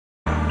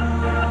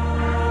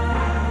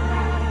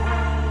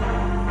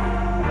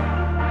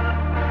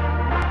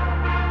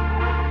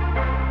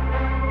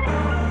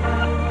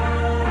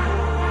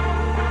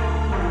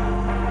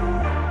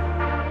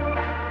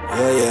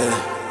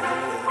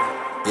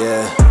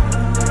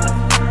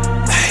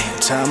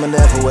Time will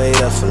never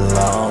wait up for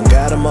long.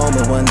 Got a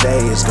moment, one day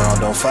it's gone.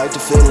 Don't fight the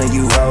feeling,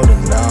 you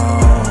holding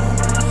on.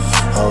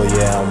 Oh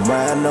yeah, I'm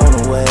riding on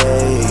a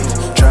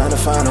wave, trying to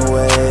find a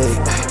way,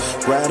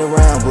 ride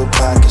around with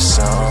pockets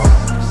on.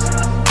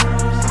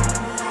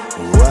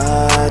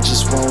 I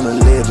just wanna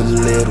live a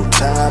little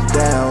top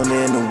down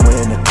in the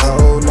winter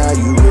cold. Now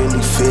you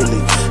really feel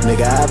it,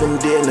 nigga. I've been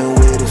dealing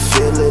with it,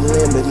 feeling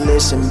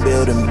limitless and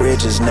building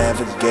bridges,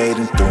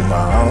 navigating through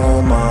my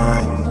own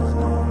mind.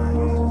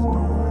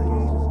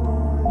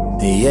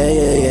 Yeah,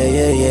 yeah, yeah,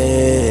 yeah,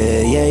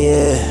 yeah, yeah,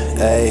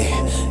 yeah, ay,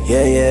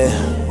 yeah, yeah,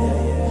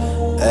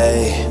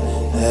 ay,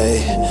 ay,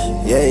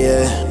 yeah,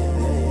 yeah.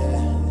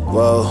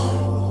 Whoa,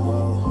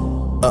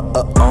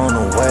 on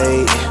the way,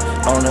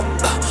 on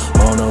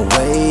the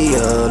way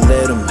up,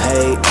 let them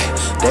hate.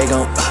 They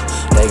gon'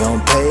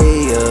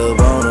 pay up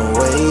on the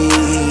way,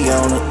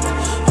 on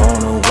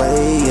the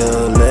way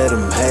up, let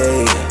them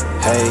hate,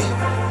 hey.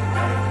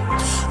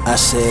 I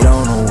said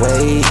on the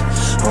way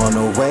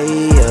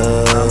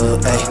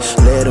up, ay,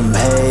 let them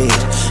hate.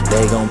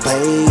 They gon'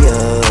 pay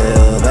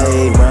up,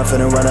 ay. Run for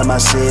the run of my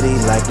city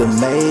like the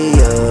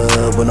mayor.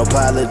 With no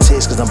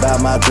politics, cause I'm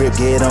about my grip,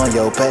 get on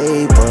your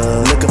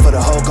paper. Looking for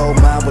the whole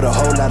gold mine with a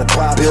whole lot of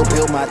crop. Build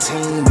my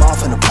team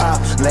off in the pop.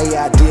 Lay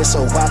ideas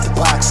so out the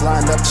box.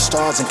 Line up the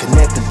stars and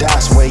connect the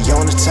dots. Way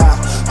on the top,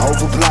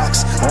 over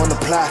blocks, on the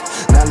plot.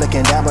 Now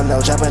looking down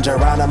below, jumping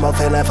Geronimo,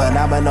 feeling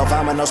phenomenal.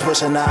 Dominoes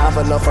pushing the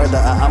envelope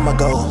further, I'ma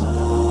go.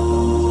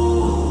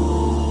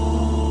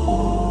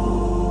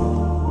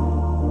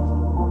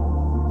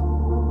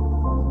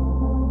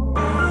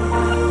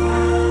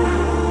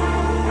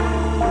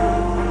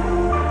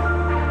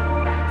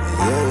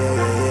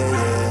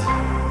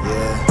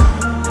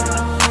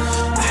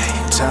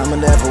 Time will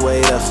never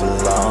wait up for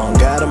long.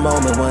 Got a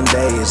moment, one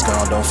day it's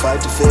gone. Don't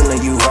fight the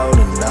feeling, you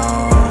holding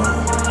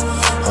on.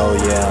 Oh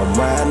yeah, I'm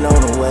riding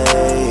on a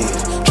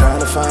wave, trying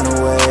to find a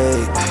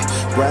way,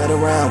 ride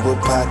around with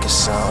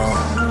pockets on.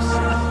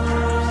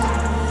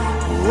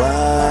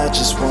 I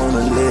just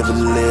wanna live a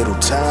little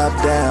top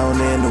down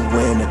in the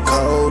winter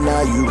cold.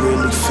 Now you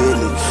really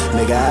feel it,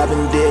 nigga. I've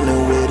been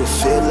dealing with it,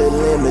 feeling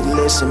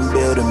limitless and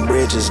building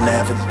bridges,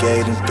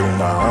 navigating through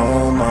my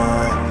own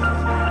mind.